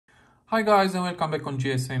Hi guys, and welcome back on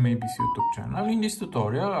GSM-ABC YouTube channel. In this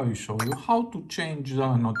tutorial I will show you how to change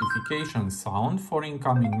the notification sound for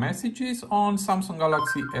incoming messages on Samsung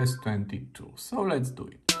Galaxy S22. So let's do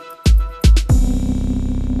it.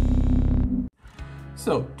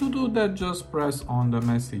 So to do that, just press on the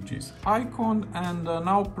messages icon and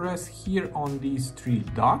now press here on these three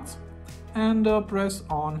dots and press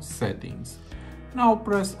on settings. Now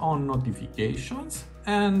press on notifications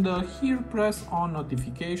and here press on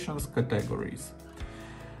notifications categories.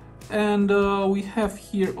 And we have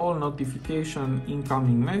here all notification,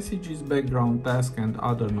 incoming messages, background task and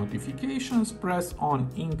other notifications. Press on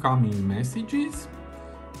incoming messages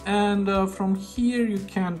and from here you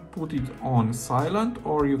can put it on silent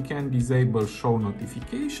or you can disable show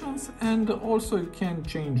notifications, and also you can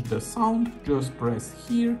change the sound. Just press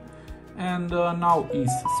here and now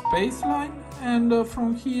is spaceline, and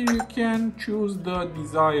from here you can choose the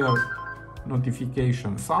desired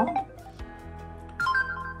notification sound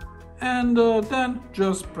and then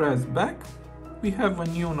just press back. We have a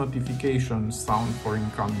new notification sound for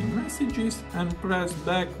incoming messages and press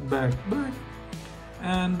back,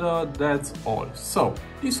 and that's all. So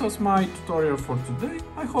this was my tutorial for today.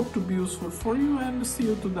 I hope to be useful for you and see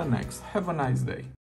you to the next. Have a nice day.